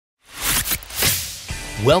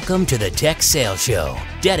Welcome to the Tech Sales Show,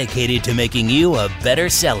 dedicated to making you a better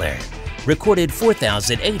seller. Recorded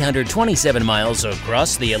 4,827 miles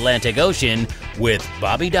across the Atlantic Ocean with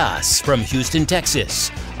Bobby Das from Houston,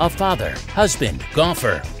 Texas, a father, husband,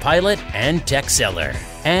 golfer, pilot, and tech seller.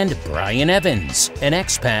 And Brian Evans, an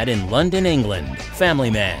expat in London, England,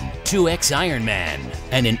 family man, 2X Ironman,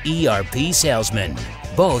 and an ERP salesman.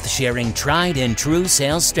 Both sharing tried and true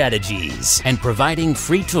sales strategies and providing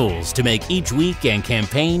free tools to make each week and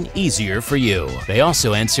campaign easier for you. They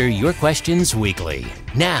also answer your questions weekly.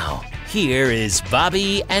 Now, here is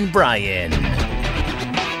Bobby and Brian.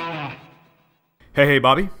 Hey,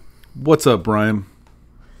 Bobby. What's up, Brian?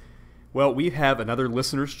 Well, we have another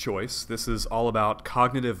listener's choice. This is all about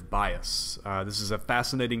cognitive bias. This is a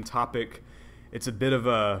fascinating topic. It's a bit of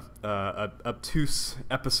a obtuse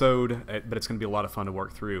episode, but it's going to be a lot of fun to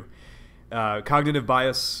work through. Cognitive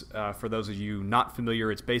bias, for those of you not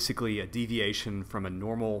familiar, it's basically a deviation from a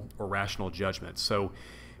normal or rational judgment. So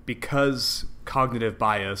because cognitive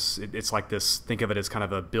bias, it's like this, think of it as kind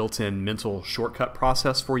of a built-in mental shortcut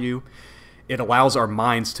process for you. It allows our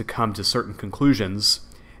minds to come to certain conclusions,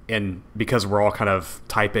 and because we're all kind of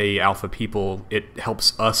type A alpha people, it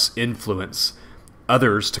helps us influence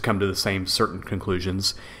others to come to the same certain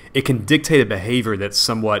conclusions. It can dictate a behavior that's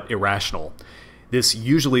somewhat irrational. This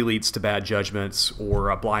usually leads to bad judgments or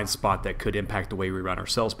a blind spot that could impact the way we run our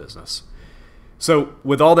sales business. So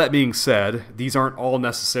with all that being said, these aren't all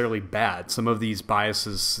necessarily bad. Some of these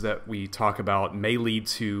biases that we talk about may lead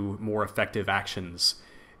to more effective actions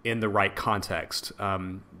in the right context.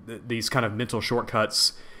 These kind of mental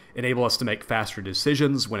shortcuts enable us to make faster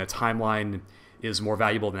decisions when a timeline is more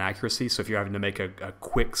valuable than accuracy. So if you're having to make a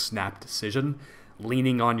quick snap decision,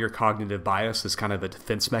 leaning on your cognitive bias is kind of a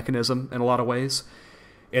defense mechanism in a lot of ways.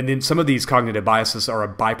 And then some of these cognitive biases are a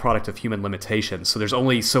byproduct of human limitations. So there's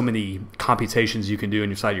only so many computations you can do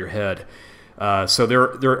inside your head. So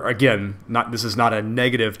they're again, this is not a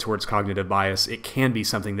negative towards cognitive bias. It can be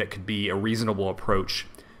something that could be a reasonable approach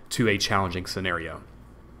to a challenging scenario.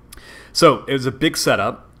 So it was a big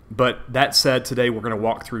setup. But that said, today we're going to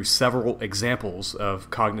walk through several examples of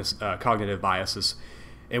cognitive biases,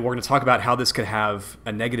 and we're going to talk about how this could have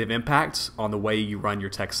a negative impact on the way you run your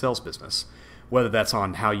tech sales business, whether that's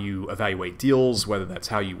on how you evaluate deals, whether that's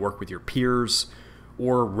how you work with your peers,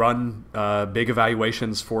 or run big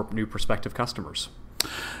evaluations for new prospective customers.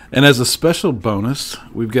 And as a special bonus,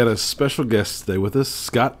 we've got a special guest today with us,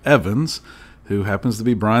 Scott Evans, who happens to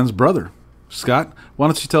be Brian's brother. Scott, why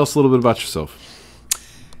don't you tell us a little bit about yourself?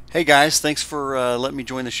 Hey guys, thanks for letting me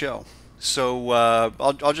join the show. So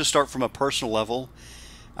I'll just start from a personal level.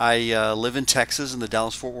 I live in Texas in the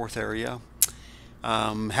Dallas-Fort Worth area.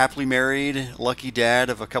 Happily married, lucky dad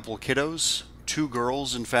of a couple of kiddos, 2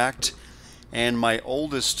 girls in fact, and my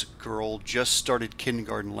oldest girl just started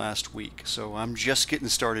kindergarten last week. So I'm just getting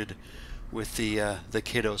started with the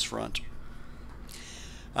kiddos front.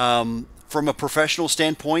 From a professional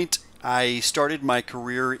standpoint, I started my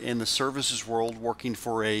career in the services world working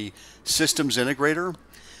for a systems integrator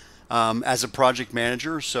as a project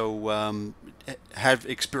manager. So have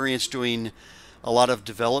experience doing a lot of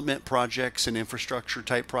development projects and infrastructure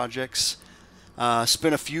type projects.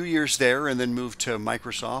 Spent a few years there and then moved to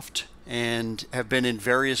Microsoft and have been in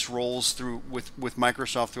various roles with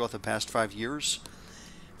Microsoft throughout the past 5 years.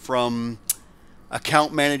 From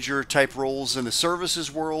account manager type roles in the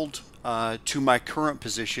services world to my current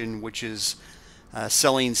position, which is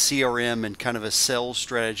selling CRM and kind of a sales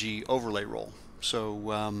strategy overlay role.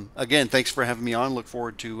 So again, thanks for having me on. Look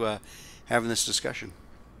forward to having this discussion.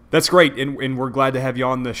 That's great, and we're glad to have you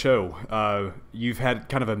on the show. You've had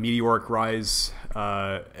kind of a meteoric rise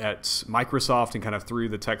at Microsoft and kind of through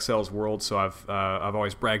the tech sales world, so I've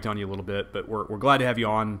always bragged on you a little bit, but we're glad to have you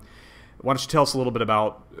on. Why don't you tell us a little bit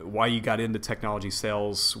about why you got into technology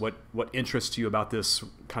sales, what interests you about this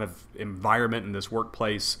kind of environment and this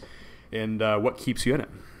workplace, and what keeps you in it?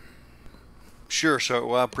 Sure.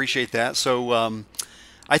 So I appreciate that. So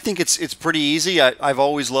I think it's pretty easy. I've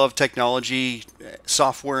always loved technology,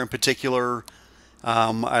 software in particular.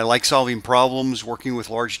 I like solving problems, working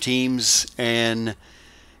with large teams, and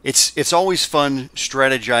it's always fun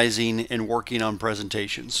strategizing and working on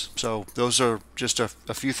presentations. So those are just a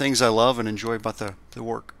few things I love and enjoy about the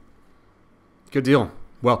work. Good deal.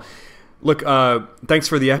 Well, look, thanks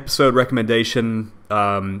for the episode recommendation.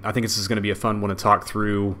 I think this is going to be a fun one to talk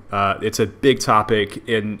through. It's a big topic,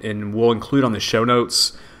 and we'll include on the show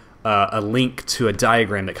notes a link to a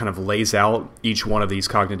diagram that kind of lays out each one of these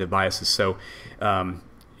cognitive biases. So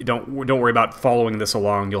don't worry about following this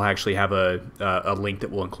along. You'll actually have a link that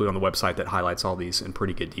we'll include on the website that highlights all these in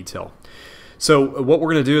pretty good detail. So what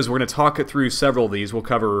we're going to do is we're going to talk through several of these. We'll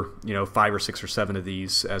cover 5 or 6 or 7 of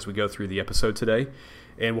these as we go through the episode today,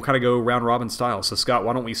 and we'll kind of go round robin style. So Scott,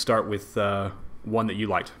 why don't we start with one that you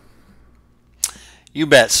liked? You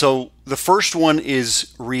bet. So the first one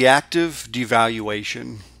is reactive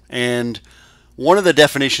devaluation, and one of the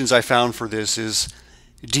definitions I found for this is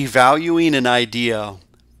devaluing an idea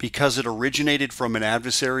because it originated from an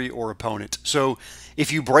adversary or opponent. So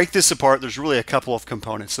if you break this apart, there's really a couple of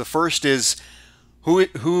components. The first is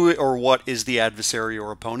who or what is the adversary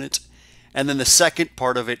or opponent? And then the second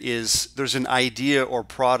part of it is there's an idea or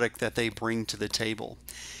product that they bring to the table.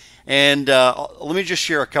 And let me just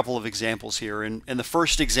share a couple of examples here. And the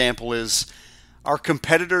first example is our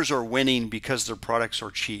competitors are winning because their products are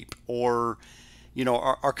cheap, or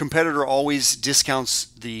our competitor always discounts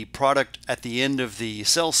the product at the end of the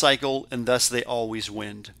sales cycle, and thus they always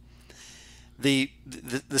win. The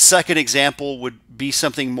second example would be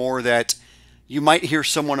something more that you might hear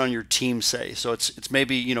someone on your team say. So it's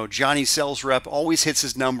maybe, Johnny's sales rep always hits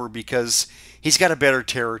his number because he's got a better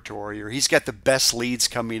territory, or he's got the best leads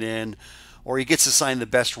coming in, or he gets assigned the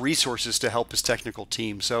best resources to help his technical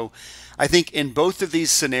team. So I think in both of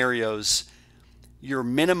these scenarios, you're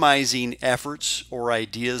minimizing efforts or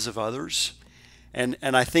ideas of others. And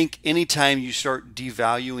I think anytime you start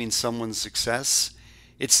devaluing someone's success,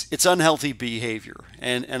 it's unhealthy behavior.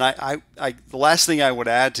 And I the last thing I would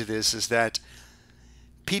add to this is that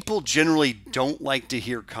people generally don't like to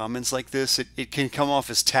hear comments like this. It can come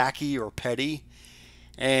off as tacky or petty.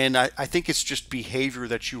 And I think it's just behavior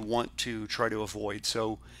that you want to try to avoid.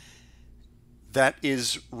 So that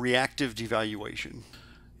is reactive devaluation.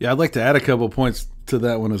 Yeah, I'd like to add a couple of points to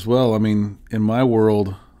that one as well. I mean, in my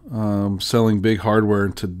world, selling big hardware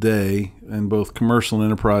today, in both commercial and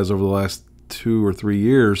enterprise over the last 2 or 3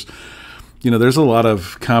 years, there's a lot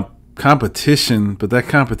of competition, but that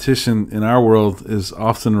competition in our world is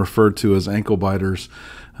often referred to as ankle biters,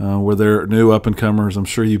 where they're new up-and-comers. I'm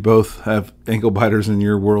sure you both have ankle biters in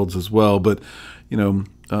your worlds as well, but,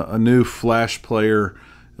 a new flash player,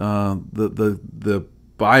 the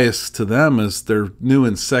bias to them is they're new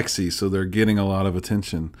and sexy, so they're getting a lot of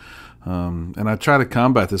attention. And I try to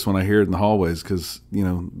combat this when I hear it in the hallways, because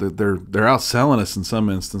they're outselling us in some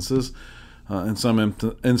instances. In some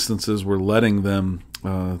instances, we're letting them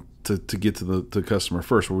to get to the customer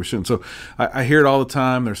first, where we shouldn't. So I hear it all the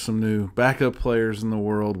time. There's some new backup players in the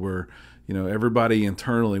world where everybody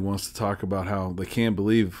internally wants to talk about how they can't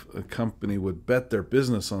believe a company would bet their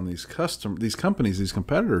business on these companies, these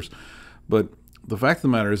competitors, but the fact of the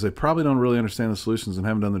matter is they probably don't really understand the solutions and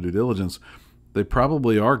haven't done their due diligence. They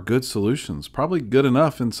probably are good solutions, probably good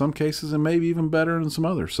enough in some cases, and maybe even better in some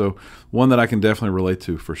others. So one that I can definitely relate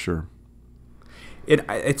to for sure.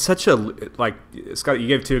 It's such a, like, Scott, you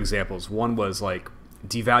gave 2 examples. One was like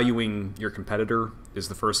devaluing your competitor is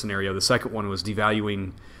the first scenario. The second one was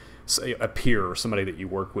devaluing, say, a peer or somebody that you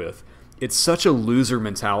work with. It's such a loser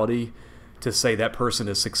mentality to say that person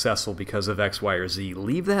is successful because of X, Y, or Z.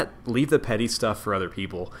 Leave the petty stuff for other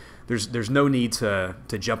people. There's no need to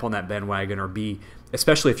jump on that bandwagon or be,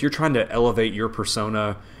 especially if you're trying to elevate your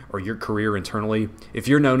persona or your career internally. If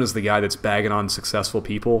you're known as the guy that's bagging on successful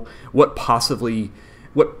people, what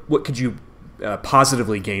could you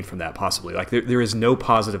positively gain from that? Possibly, like there is no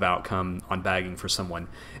positive outcome on bagging for someone.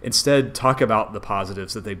 Instead, talk about the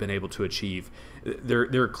positives that they've been able to achieve.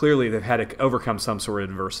 They're clearly, they've had to overcome some sort of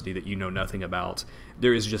adversity that you know nothing about.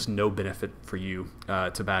 There is just no benefit for you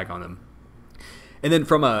to bag on them. And then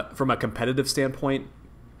from a competitive standpoint,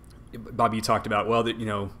 Bob, you talked about, well,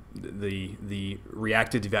 the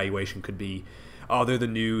reactive devaluation could be, oh, they're the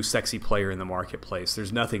new sexy player in the marketplace.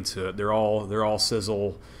 There's nothing to it. They're all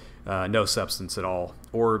sizzle, no substance at all.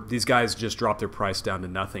 Or these guys just drop their price down to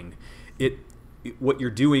nothing. What you're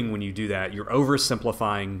doing when you do that, you're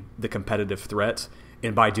oversimplifying the competitive threat,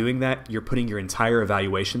 and by doing that, you're putting your entire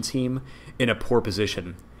evaluation team in a poor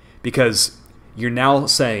position, because you're now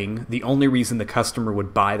saying the only reason the customer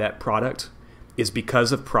would buy that product is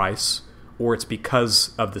because of price, or it's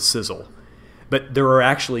because of the sizzle. But there are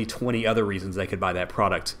actually 20 other reasons they could buy that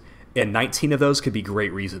product, and 19 of those could be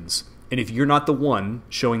great reasons. And if you're not the one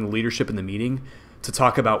showing the leadership in the meeting to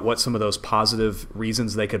talk about what some of those positive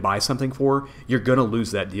reasons they could buy something for, you're going to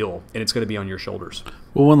lose that deal, and it's going to be on your shoulders.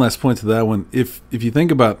 Well, one last point to that one. If you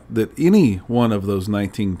think about that, any one of those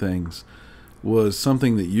 19 things was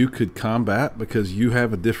something that you could combat because you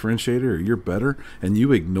have a differentiator or you're better, and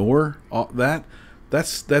you ignore all that,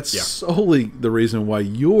 that's solely the reason why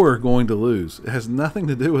you're going to lose. It has nothing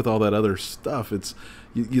to do with all that other stuff. It's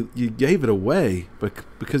you gave it away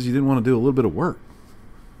because you didn't want to do a little bit of work.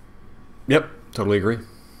 Yep, totally agree.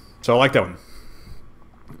 So I like that one.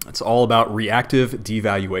 It's all about reactive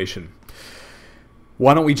devaluation.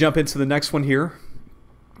 Why don't we jump into the next one here?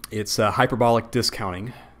 It's hyperbolic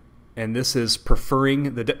discounting. And this is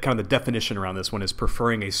preferring, kind of the definition around this one is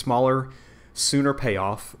preferring a smaller, sooner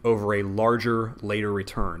payoff over a larger, later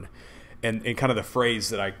return. And kind of the phrase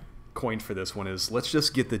that I coined for this one is, let's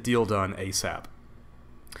just get the deal done ASAP.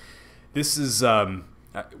 This is,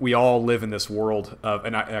 we all live in this world of,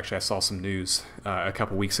 and I saw some news a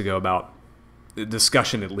couple weeks ago about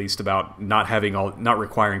discussion, at least, about not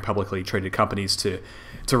requiring publicly traded companies to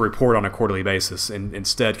report on a quarterly basis, and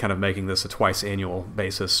instead kind of making this a twice annual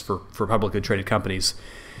basis for publicly traded companies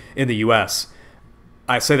in the U.S.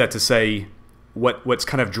 I say that to say what's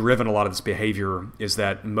kind of driven a lot of this behavior is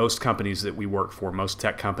that most companies that we work for, most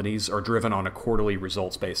tech companies, are driven on a quarterly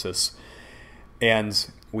results basis. And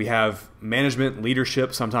we have management,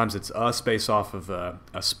 leadership, sometimes it's us based off of a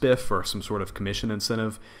spiff or some sort of commission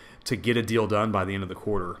incentive to get a deal done by the end of the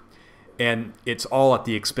quarter. And it's all at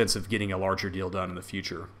the expense of getting a larger deal done in the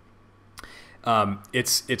future.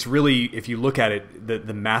 It's really, if you look at it,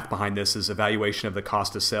 the math behind this is evaluation of the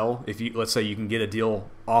cost to sell. Let's say you can get a deal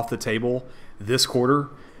off the table this quarter,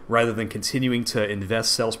 rather than continuing to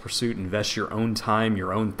invest sales pursuit, invest your own time,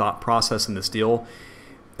 your own thought process in this deal.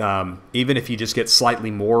 Even if you just get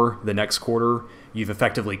slightly more the next quarter, you've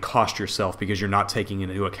effectively cost yourself because you're not taking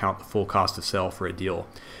into account the full cost to sell for a deal.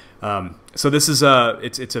 So this is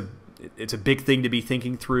it's a big thing to be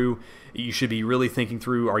thinking through. You should be really thinking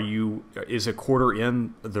through, is a quarter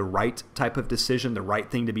in the right type of decision, the right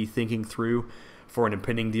thing to be thinking through for an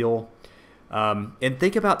impending deal? And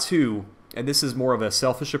think about too, and this is more of a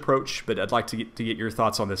selfish approach, but I'd like to get your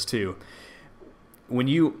thoughts on this too.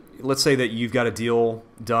 Let's say that you've got a deal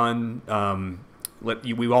done,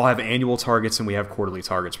 we all have annual targets and we have quarterly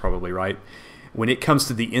targets probably, right? When it comes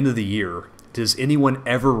to the end of the year, does anyone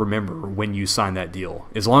ever remember when you signed that deal?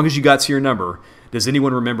 As long as you got to your number, does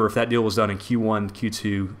anyone remember if that deal was done in Q1,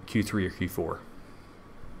 Q2, Q3, or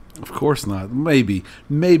Q4? Of course not. Maybe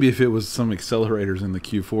if it was some accelerators in the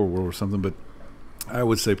Q4 world or something, but I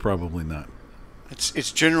would say probably not.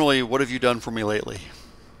 It's generally, what have you done for me lately?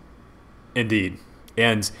 Indeed.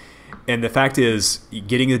 And the fact is,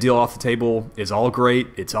 getting the deal off the table is all great.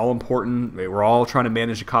 It's all important. We're all trying to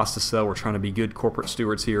manage the cost to sell. We're trying to be good corporate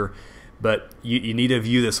stewards here. But you need to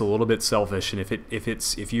view this a little bit selfish. And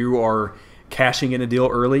if you are cashing in a deal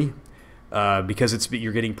early because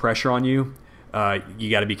you're getting pressure on you,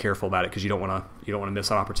 you got to be careful about it because you don't want to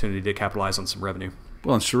miss an opportunity to capitalize on some revenue.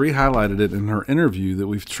 Well, and Cherie highlighted it in her interview that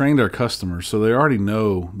we've trained our customers, so they already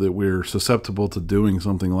know that we're susceptible to doing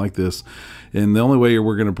something like this. And the only way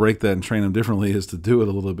we're going to break that and train them differently is to do it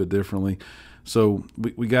a little bit differently. So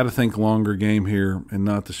we got to think longer game here and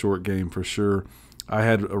not the short game for sure. I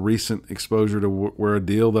had a recent exposure to where a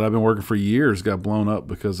deal that I've been working for years got blown up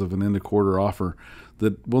because of an end-of-quarter offer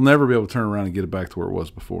that we'll never be able to turn around and get it back to where it was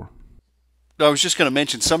before. I was just going to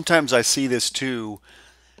mention, sometimes I see this too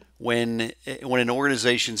when an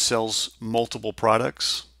organization sells multiple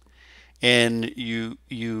products and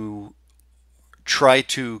you try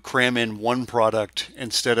to cram in one product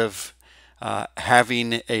instead of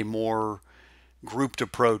having a more grouped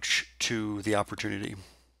approach to the opportunity.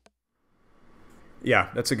 Yeah,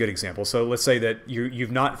 that's a good example. So let's say that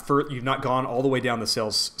you've not gone all the way down the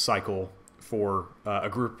sales cycle for a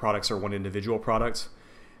group of products or one individual product.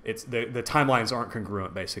 It's the timelines aren't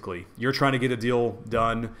congruent. Basically, you're trying to get a deal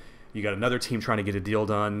done. You got another team trying to get a deal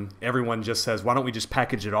done. Everyone just says, "Why don't we just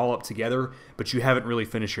package it all up together?" But you haven't really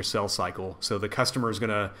finished your sales cycle. So the customer is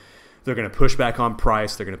they're gonna push back on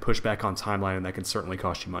price. They're gonna push back on timeline, and that can certainly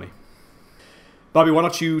cost you money. Bobby, why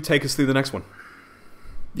don't you take us through the next one?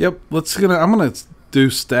 Yep, I'm gonna do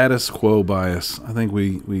status quo bias. I think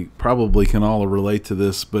we probably can all relate to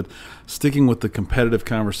this, but sticking with the competitive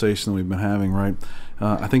conversation that we've been having, right?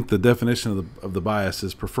 I think the definition of the bias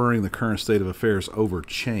is preferring the current state of affairs over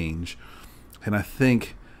change. And I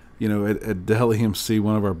think, at Dell EMC,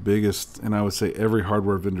 one of our biggest, and I would say every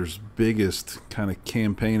hardware vendor's biggest kind of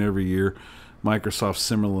campaign every year, Microsoft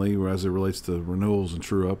similarly, as it relates to renewals and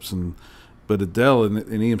true-ups, but at Dell and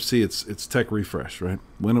EMC, it's tech refresh, right?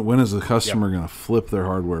 When is the customer going to flip their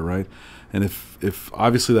hardware, right? And if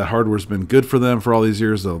obviously that hardware's been good for them for all these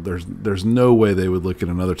years, there's no way they would look at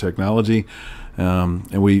another technology. And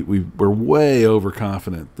we're way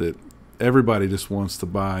overconfident that everybody just wants to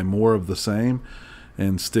buy more of the same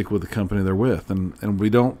and stick with the company they're with. And we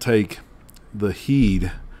don't take the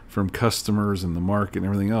heed from customers and the market and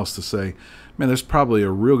everything else to say, man, there's probably a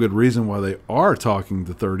real good reason why they are talking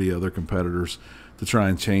to 30 other competitors to try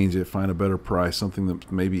and change it, find a better price, something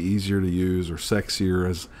that's maybe easier to use or sexier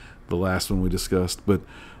as the last one we discussed. But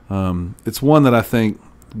it's one that I think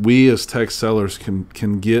we as tech sellers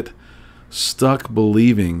can get stuck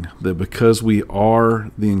believing that because we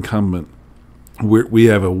are the incumbent, we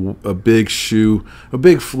have a big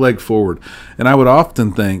leg forward. And I would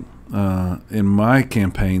often think in my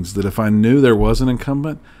campaigns that if I knew there was an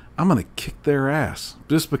incumbent, I'm going to kick their ass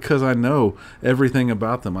just because I know everything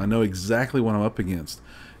about them. I know exactly what I'm up against.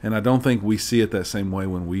 And I don't think we see it that same way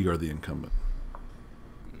when we are the incumbent.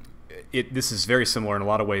 This is very similar in a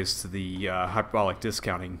lot of ways to the hyperbolic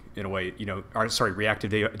discounting in a way,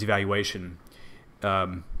 reactive devaluation.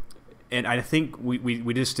 And I think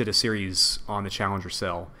we just did a series on the challenger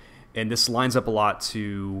sell. And this lines up a lot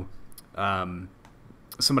to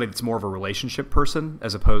somebody that's more of a relationship person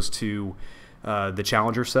as opposed to the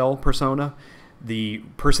challenger sell persona. The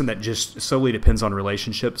person that just solely depends on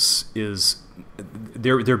relationships is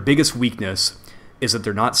their biggest weakness is that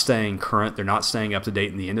they're not staying current, they're not staying up to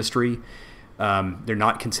date in the industry, they're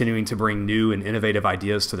not continuing to bring new and innovative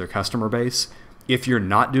ideas to their customer base. If you're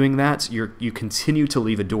not doing that, you continue to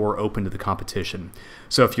leave a door open to the competition.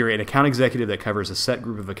 So if you're an account executive that covers a set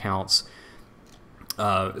group of accounts,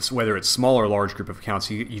 whether it's small or large group of accounts,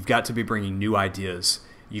 you've got to be bringing new ideas.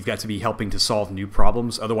 You've got to be helping to solve new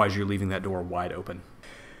problems. Otherwise, you're leaving that door wide open.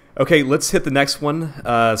 Okay, let's hit the next one.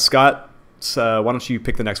 Scott, why don't you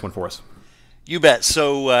pick the next one for us? You bet.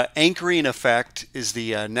 So anchoring effect is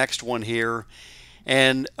the next one here.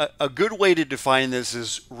 And a good way to define this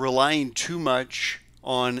is relying too much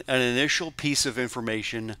on an initial piece of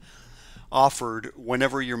information offered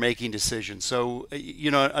whenever you're making decisions. So,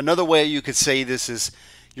 another way you could say this is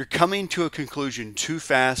you're coming to a conclusion too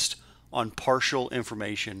fast on partial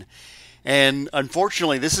information. And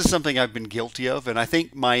unfortunately, this is something I've been guilty of, and I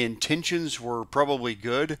think my intentions were probably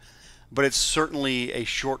good, but it's certainly a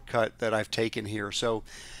shortcut that I've taken here. So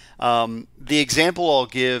the example I'll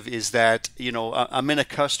give is that, I'm in a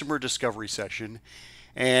customer discovery session,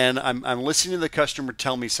 and I'm listening to the customer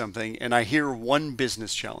tell me something, and I hear one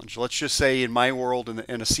business challenge. Let's just say in my world, in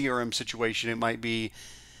a CRM situation, it might be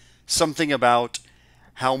something about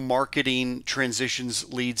how marketing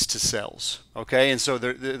transitions leads to sales. Okay, and so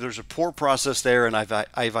there's a poor process there, and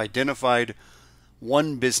I've identified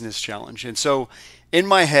one business challenge. And so in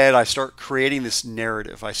my head, I start creating this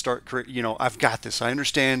narrative. I've got this. I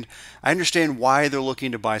understand why they're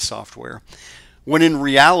looking to buy software. When in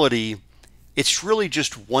reality, it's really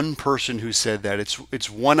just one person who said that. It's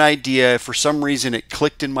one idea. For some reason, it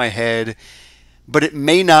clicked in my head, but it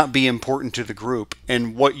may not be important to the group.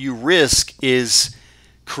 And what you risk is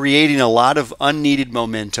creating a lot of unneeded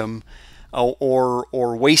momentum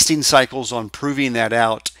or wasting cycles on proving that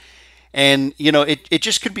out. And, it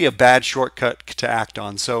just could be a bad shortcut to act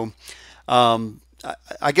on. So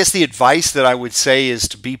I guess the advice that I would say is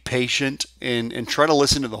to be patient and try to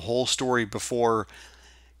listen to the whole story before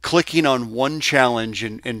clicking on one challenge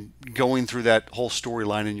and going through that whole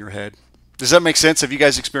storyline in your head. Does that make sense? Have you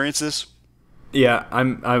guys experienced this? Yeah,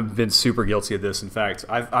 I've been super guilty of this. In fact,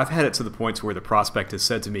 I've had it to the point where the prospect has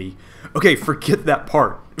said to me, "Okay, forget that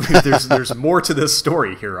part. there's more to this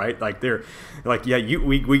story here, right?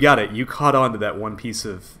 We got it. You caught on to that one piece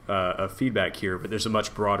of feedback here, but there's a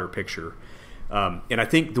much broader picture." And I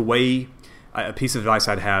think a piece of advice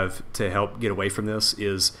I'd have to help get away from this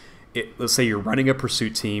is, let's say you're running a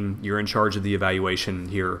pursuit team, you're in charge of the evaluation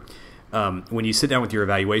here. When you sit down with your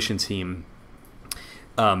evaluation team,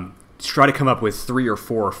 try to come up with 3 or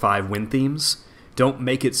 4 or 5 win themes. Don't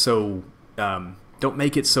make it so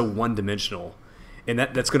one-dimensional, and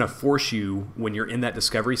that's going to force you when you're in that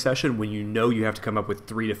discovery session. When you have to come up with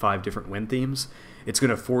 3 to 5 different win themes, it's going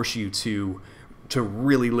to force you to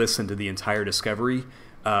really listen to the entire discovery,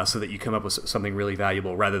 so that you come up with something really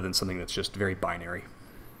valuable rather than something that's just very binary.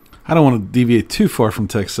 I don't want to deviate too far from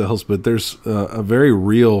tech sales, but there's a very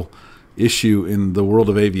real issue in the world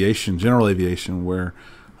of aviation, general aviation, where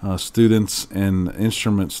students and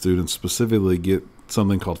instrument students specifically get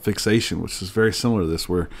something called fixation, which is very similar to this,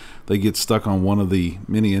 where they get stuck on one of the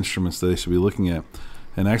many instruments that they should be looking at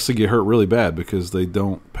and actually get hurt really bad because they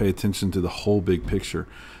don't pay attention to the whole big picture.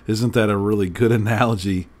 Isn't that a really good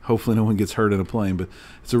analogy? Hopefully no one gets hurt in a plane, but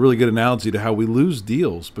it's a really good analogy to how we lose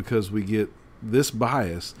deals because we get this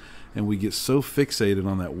bias and we get so fixated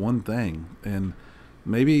on that one thing. And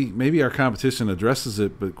maybe our competition addresses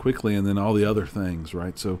it, but quickly, and then all the other things,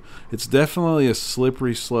 right? So it's definitely a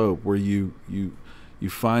slippery slope where you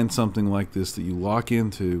find something like this that you lock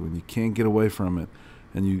into and you can't get away from it,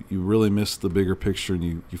 and you really miss the bigger picture, and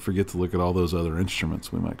you forget to look at all those other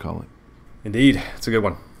instruments, we might call it. Indeed. It's a good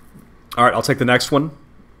one. All right, I'll take the next one.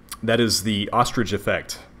 That is the ostrich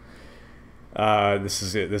effect. This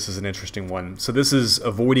is an interesting one. So this is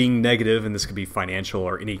avoiding negative, and this could be financial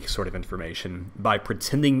or any sort of information, by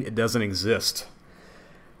pretending it doesn't exist.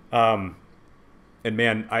 And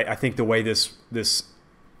man, I think the way this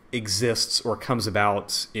exists or comes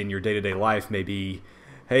about in your day-to-day life may be,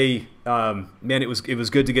 hey, man, it was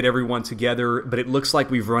good to get everyone together, but it looks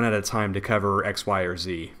like we've run out of time to cover X, Y, or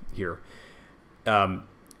Z here. And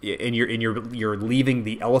you're leaving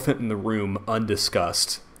the elephant in the room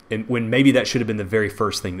undiscussed, and when maybe that should have been the very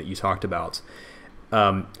first thing that you talked about.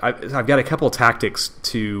 I've got a couple of tactics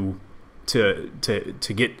to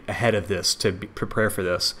get ahead of this, to prepare for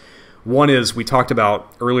this. One is, we talked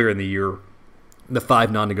about earlier in the year the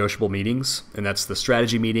 5 non-negotiable meetings, and that's the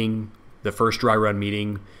strategy meeting, the first dry run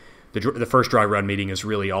meeting. The first dry run meeting is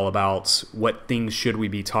really all about what things should we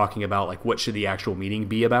be talking about, like what should the actual meeting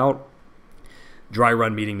be about. Dry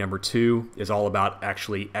run meeting number 2 is all about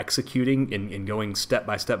actually executing and going step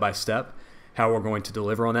by step how we're going to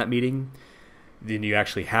deliver on that meeting. Then you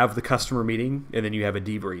actually have the customer meeting, and then you have a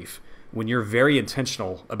debrief. When you're very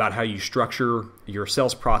intentional about how you structure your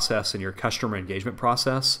sales process and your customer engagement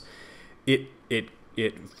process, it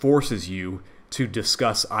forces you to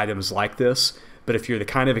discuss items like this. But if you're the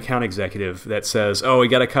kind of account executive that says, "Oh, I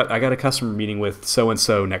got a customer meeting with so and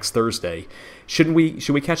so next Thursday. Should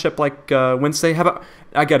we catch up like Wednesday? How about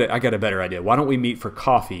I got a better idea. Why don't we meet for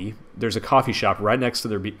coffee? There's a coffee shop right next to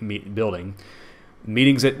their building.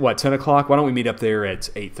 Meetings at 10 o'clock. Why don't we meet up there at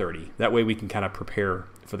 8:30? That way we can kind of prepare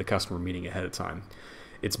for the customer meeting ahead of time."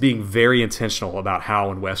 It's being very intentional about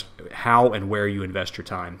how and where you invest your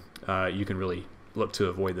time. You can really look to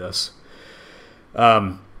avoid this.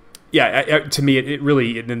 To me, it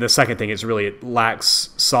really. And then the second thing is really, it lacks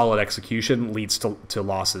solid execution, leads to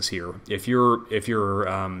losses here. If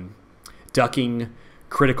you're ducking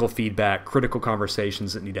critical feedback, critical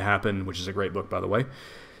conversations that need to happen, which is a great book, by the way,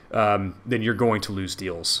 then you're going to lose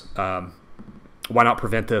deals. Why not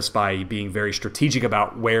prevent this by being very strategic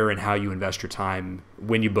about where and how you invest your time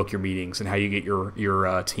when you book your meetings, and how you get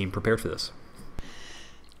your team prepared for this?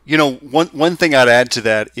 You know, one thing I'd add to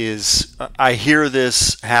that is, I hear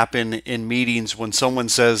this happen in meetings when someone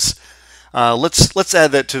says, let's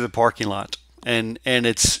add that to the parking lot. And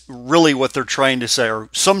it's really what they're trying to say, or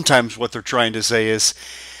sometimes what they're trying to say is,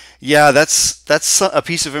 yeah, that's a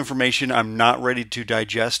piece of information I'm not ready to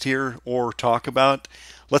digest here or talk about.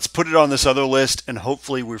 Let's put it on this other list, and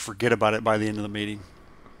hopefully we forget about it by the end of the meeting.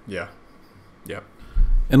 Yeah.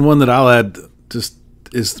 And one that I'll add just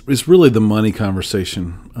is really the money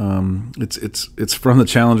conversation. It's from the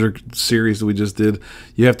Challenger series that we just did.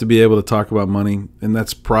 You have to be able to talk about money, and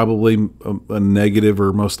that's probably a negative,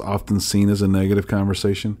 or most often seen as a negative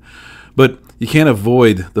conversation. But you can't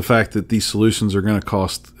avoid the fact that these solutions are going to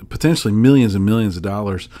cost potentially millions and millions of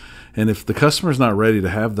dollars. And if the customer's not ready to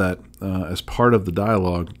have that as part of the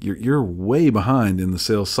dialogue, you're way behind in the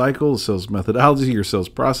sales cycle, the sales methodology, your sales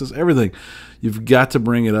process, everything. You've got to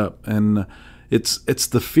bring it up. And it's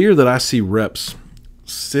the fear that I see reps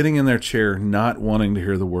sitting in their chair not wanting to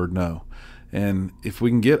hear the word no. And if we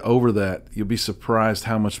can get over that, you'll be surprised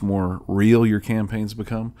how much more real your campaigns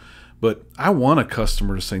become. But I want a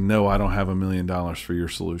customer to say, no, I don't have $1 million for your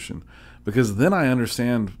solution, because then I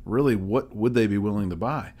understand really what would they be willing to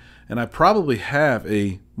buy. And I probably have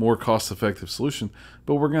a more cost-effective solution,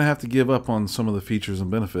 but we're going to have to give up on some of the features and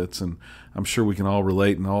benefits. And I'm sure we can all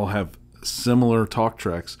relate and all have similar talk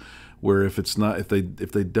tracks where if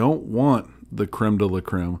they don't want the creme de la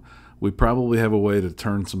creme, we probably have a way to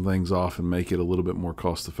turn some things off and make it a little bit more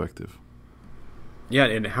cost-effective. Yeah,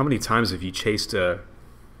 and how many times have you chased a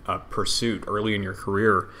pursuit early in your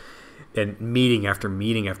career, and meeting after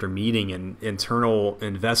meeting after meeting, and internal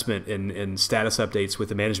investment and status updates with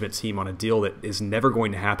the management team on a deal that is never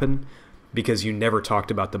going to happen because you never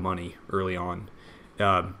talked about the money early on,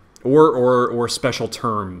 or special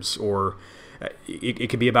terms, or it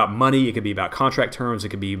could be about money, it could be about contract terms, it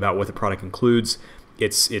could be about what the product includes.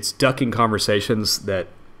 It's ducking conversations that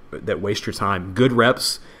waste your time. Good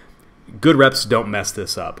reps don't mess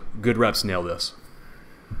this up. Good reps nail this.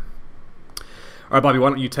 All right, Bobby, why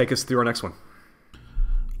don't you take us through our next one?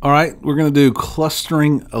 All right, we're going to do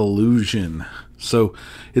clustering illusion. So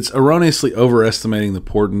it's erroneously overestimating the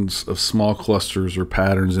importance of small clusters or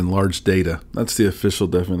patterns in large data. That's the official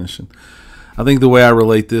definition. I think the way I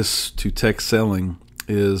relate this to tech selling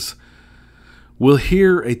is we'll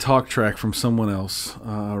hear a talk track from someone else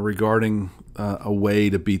regarding a way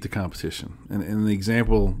to beat the competition. And the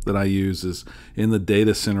example that I use is in the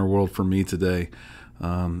data center world for me today,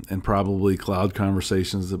 and probably cloud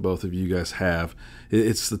conversations that both of you guys have.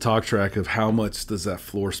 It's the talk track of how much does that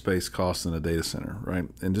floor space cost in a data center, right?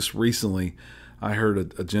 And just recently, I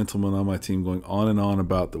heard a gentleman on my team going on and on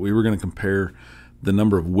about that we were going to compare the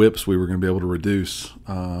number of whips we were going to be able to reduce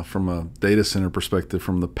from a data center perspective,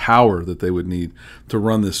 from the power that they would need to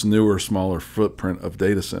run this newer, smaller footprint of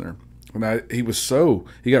data center. And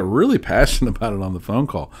he got really passionate about it on the phone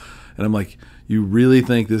call. And I'm like, you really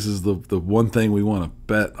think this is the one thing we want to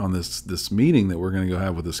bet on this meeting that we're going to go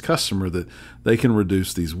have with this customer, that they can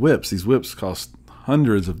reduce these whips? These whips cost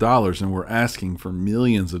hundreds of dollars, and we're asking for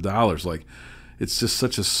millions of dollars. Like, it's just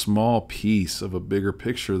such a small piece of a bigger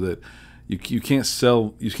picture that you can't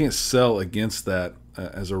sell against that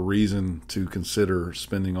as a reason to consider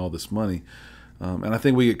spending all this money. And I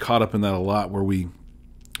think we get caught up in that a lot, where we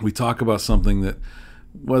talk about something that,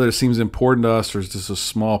 whether it seems important to us or it's just a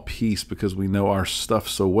small piece because we know our stuff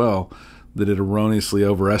so well, that it erroneously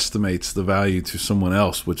overestimates the value to someone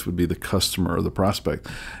else, which would be the customer or the prospect.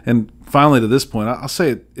 And finally, to this point, I'll say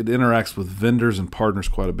it interacts with vendors and partners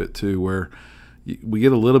quite a bit too, where we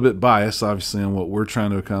get a little bit biased, obviously, on what we're trying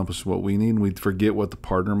to accomplish, what we need, and we forget what the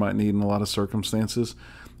partner might need in a lot of circumstances,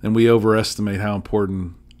 and we overestimate how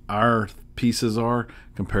important our pieces are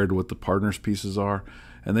compared to what the partner's pieces are,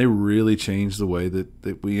 and they really change the way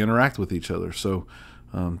that we interact with each other. So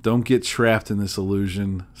don't get trapped in this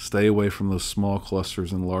illusion. Stay away from those small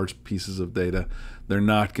clusters and large pieces of data. They're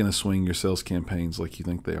not going to swing your sales campaigns like you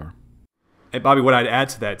think they are. Hey, Bobby, what I'd add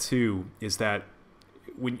to that too is that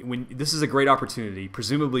when this is a great opportunity,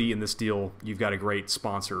 presumably in this deal, you've got a great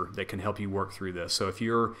sponsor that can help you work through this. So if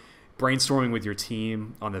you're brainstorming with your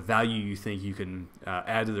team on the value you think you can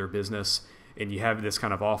add to their business, and you have this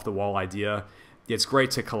kind of off-the-wall idea, it's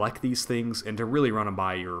great to collect these things and to really run them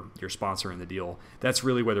by your sponsor in the deal. That's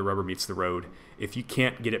really where the rubber meets the road. If you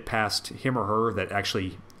can't get it past him or her that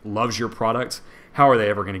actually loves your product, how are they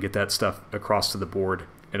ever going to get that stuff across to the board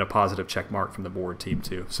and a positive check mark from the board team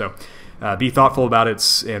too? So be thoughtful about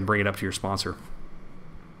it and bring it up to your sponsor.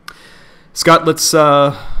 Scott, let's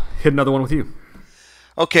hit another one with you.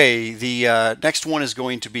 Okay, the next one is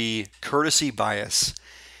going to be courtesy bias.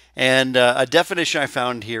 And a definition I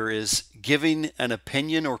found here is giving an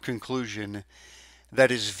opinion or conclusion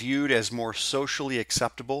that is viewed as more socially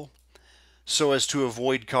acceptable so as to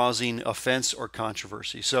avoid causing offense or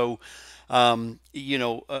controversy. So, a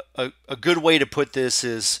good way to put this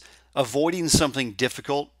is avoiding something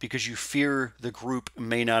difficult because you fear the group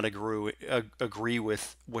may not agree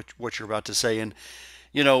with what you're about to say. And,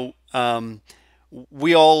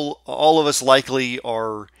 we all of us likely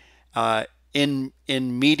are in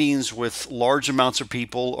meetings with large amounts of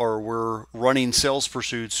people, or we're running sales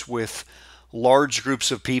pursuits with large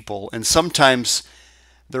groups of people, and sometimes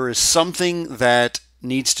there is something that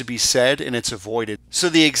needs to be said and it's avoided. So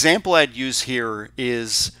the example I'd use here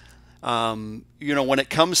is when it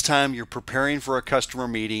comes time, you're preparing for a customer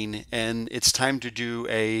meeting and it's time to do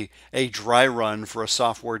a dry run for a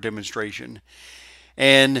software demonstration.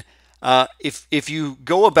 And if you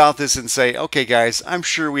go about this and say, okay, guys, I'm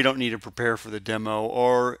sure we don't need to prepare for the demo,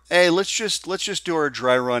 or hey, let's just do our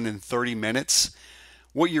dry run in 30 minutes.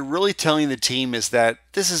 What you're really telling the team is that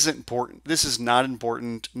this isn't important. This is not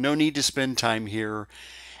important. No need to spend time here.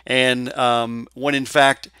 And when in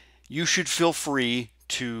fact, you should feel free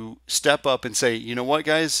to step up and say, you know what,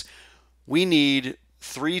 guys, we need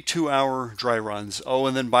 3 2-hour dry runs. Oh,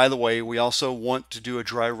 and then by the way, we also want to do a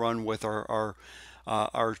dry run with our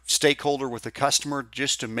stakeholder, with the customer,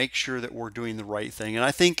 just to make sure that we're doing the right thing. And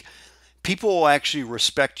I think people will actually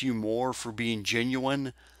respect you more for being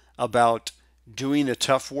genuine about doing the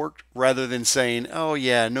tough work rather than saying, oh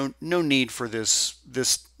yeah, no need for this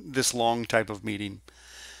long type of meeting.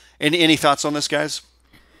 Any thoughts on this, guys?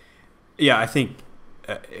 Yeah, I think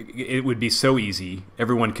it would be so easy.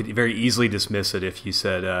 Everyone could very easily dismiss it if you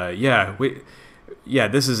said, yeah,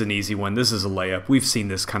 this is an easy one. This is a layup. We've seen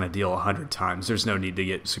this kind of deal 100 times. There's no need to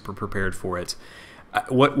get super prepared for it.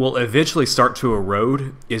 What will eventually start to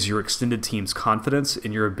erode is your extended team's confidence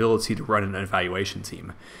in your ability to run an evaluation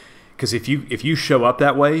team. Because if you show up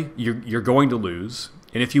that way, you're going to lose,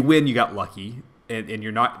 and if you win, you got lucky, and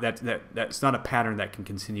you're not. That's not a pattern that can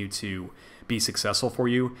continue to be successful for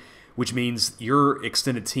you. Which means your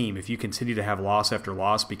extended team, if you continue to have loss after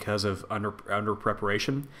loss because of under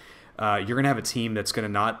preparation, you're going to have a team that's going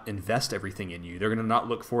to not invest everything in you. They're going to not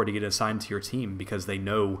look forward to get assigned to your team because they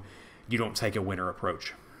know you don't take a winner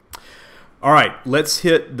approach. All right, let's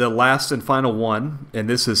hit the last and final one, and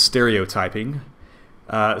this is stereotyping.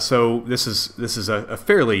 So this is a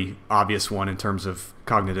fairly obvious one in terms of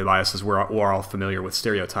cognitive biases. We're all familiar with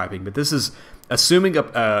stereotyping, but this is assuming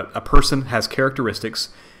a person has characteristics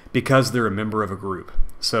because they're a member of a group.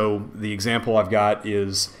 So the example I've got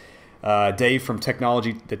is Dave from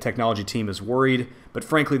the technology team is worried, but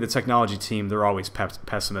frankly, the technology team, they're always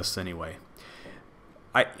pessimists anyway.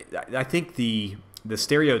 I think the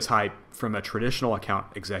stereotype from a traditional account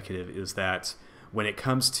executive is that when it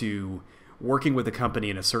comes to working with a company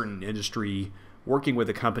in a certain industry, working with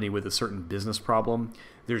a company with a certain business problem,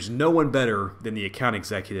 there's no one better than the account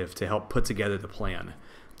executive to help put together the plan.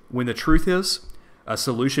 When the truth is, a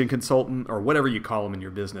solution consultant, or whatever you call them in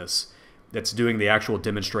your business, that's doing the actual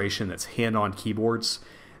demonstration, that's hand-on keyboards,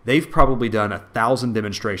 they've probably done 1,000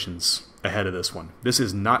 demonstrations ahead of this one. This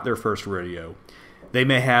is not their first rodeo. They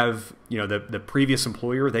may have, the previous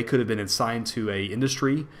employer, they could have been assigned to a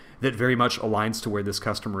industry that very much aligns to where this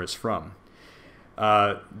customer is from.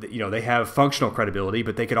 They have functional credibility,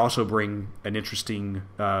 but they could also bring an interesting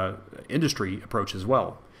industry approach as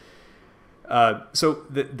well. So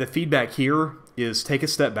the feedback here is take a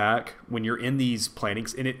step back when you're in these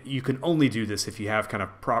plannings, and you can only do this if you have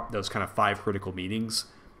those 5 critical meetings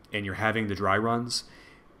and you're having the dry runs,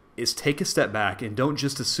 is take a step back and don't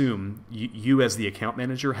just assume you as the account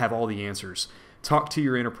manager have all the answers. Talk to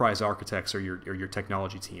your enterprise architects or your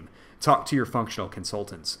technology team. Talk to your functional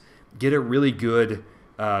consultants. Get a really good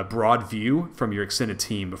broad view from your extended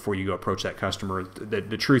team before you go approach that customer.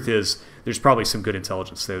 The truth is there's probably some good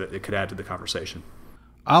intelligence there that it could add to the conversation.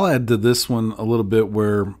 I'll add to this one a little bit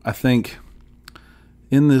where I think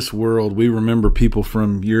in this world we remember people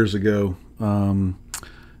from years ago.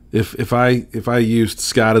 If I used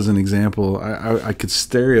Scott as an example, I could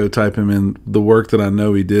stereotype him in the work that I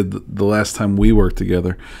know he did the last time we worked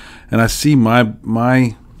together, and I see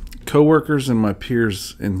my coworkers and my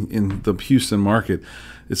peers in the Houston market.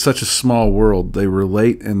 It's such a small world. They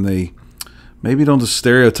relate, and they maybe don't just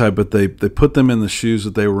stereotype, but they put them in the shoes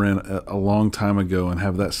that they were in a long time ago and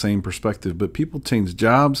have that same perspective. But people change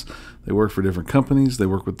jobs. They work for different companies. They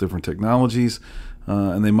work with different technologies.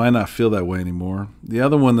 And they might not feel that way anymore. The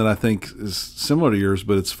other one that I think is similar to yours,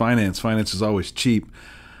 but it's finance. Finance is always cheap.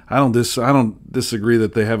 I don't disagree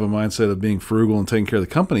that they have a mindset of being frugal and taking care of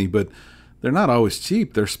the company, but they're not always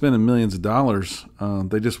cheap. They're spending millions of dollars.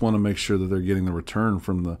 They just want to make sure that they're getting the return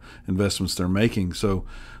from the investments they're making. So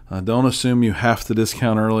don't assume you have to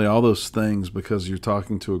discount early, all those things, because you're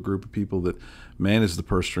talking to a group of people that manage the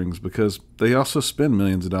purse strings, because they also spend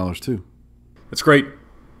millions of dollars too. That's great.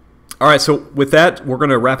 All right, so with that, we're going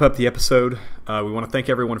to wrap up the episode. We want to thank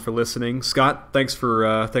everyone for listening. Scott, thanks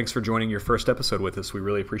for joining your first episode with us. We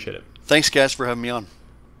really appreciate it. Thanks, guys, for having me on.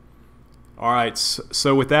 All right,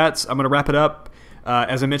 so with that, I'm going to wrap it up.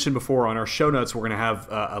 As I mentioned before, on our show notes, we're going to have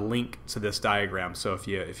a link to this diagram. So if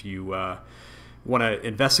you want to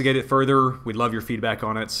investigate it further, we'd love your feedback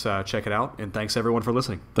on it. Check it out, and thanks everyone for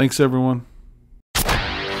listening. Thanks, everyone.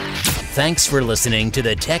 Thanks for listening to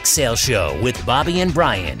the Tech Sales Show with Bobby and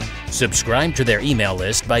Brian. Subscribe to their email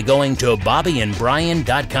list by going to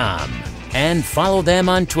bobbyandbrian.com and follow them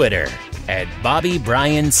on Twitter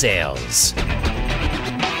 @BobbyBrianSales.